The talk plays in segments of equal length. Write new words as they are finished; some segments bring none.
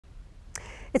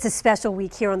It's a special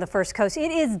week here on the First Coast. It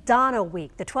is Donna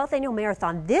Week, the 12th annual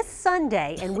marathon this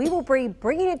Sunday, and we will be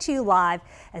bringing it to you live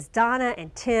as Donna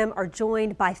and Tim are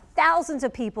joined by thousands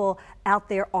of people out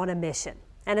there on a mission.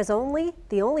 And as the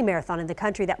only marathon in the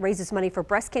country that raises money for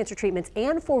breast cancer treatments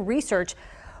and for research,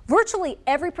 virtually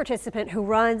every participant who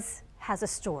runs has a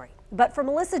story. But for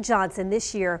Melissa Johnson,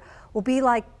 this year will be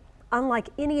unlike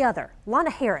any other.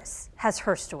 Lana Harris has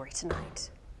her story tonight.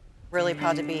 Really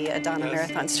proud to be a Donna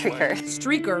Marathon streaker.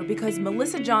 Streaker because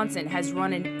Melissa Johnson has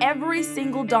run in every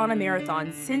single Donna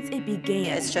Marathon since it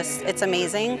began. It's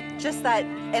amazing. Just that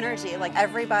energy, like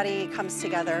everybody comes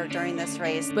together during this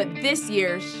race. But this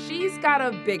year, she's got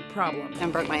a big problem.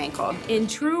 And broke my ankle. In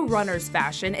true runner's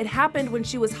fashion, it happened when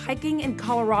she was hiking in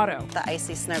Colorado. The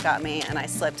icy snow got me and I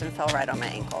slipped and fell right on my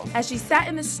ankle. As she sat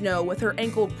in the snow with her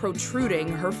ankle protruding,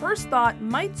 her first thought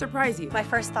might surprise you. My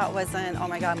first thought wasn't, oh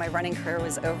my God, my running career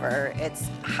was over. It's,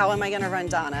 how am I gonna run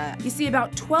Donna? You see,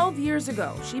 about 12 years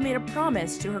ago, she made a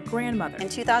promise to her grandmother. In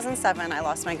 2007, I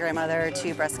lost my grandmother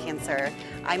to breast cancer.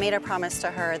 I made a promise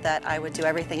to her that I would do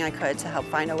everything I could to help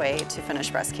find a way to finish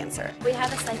breast cancer. We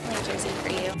have a cycling jersey for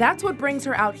you. That's what brings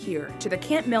her out here to the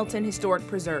Camp Milton Historic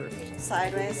Preserve.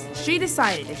 Sideways. She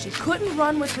decided if she couldn't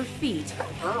run with her feet,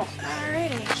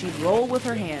 Alrighty. she'd roll with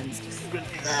her hands.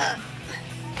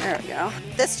 There we go.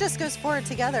 This just goes forward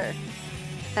together.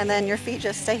 And then your feet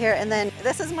just stay here, and then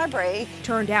this is my break.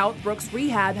 Turned out, Brooks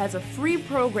Rehab has a free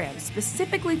program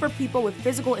specifically for people with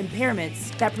physical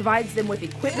impairments that provides them with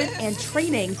equipment and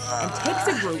training and takes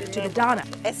a group to the Donna.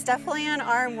 It's definitely an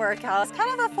arm workout. It's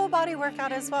kind of a full body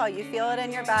workout as well. You feel it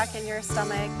in your back and your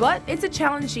stomach. But it's a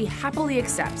challenge she happily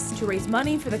accepts to raise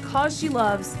money for the cause she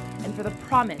loves and for the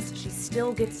promise she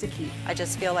still gets to keep. I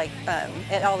just feel like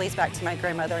it all leads back to my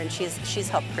grandmother, and she's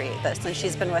helped create this, and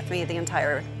she's been with me the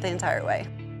entire way.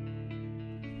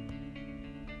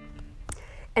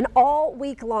 And all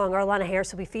week long, our Lana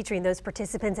Harris will be featuring those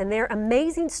participants and their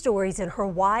amazing stories in her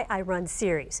Why I Run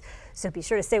series. So be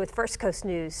sure to stay with First Coast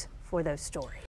News for those stories.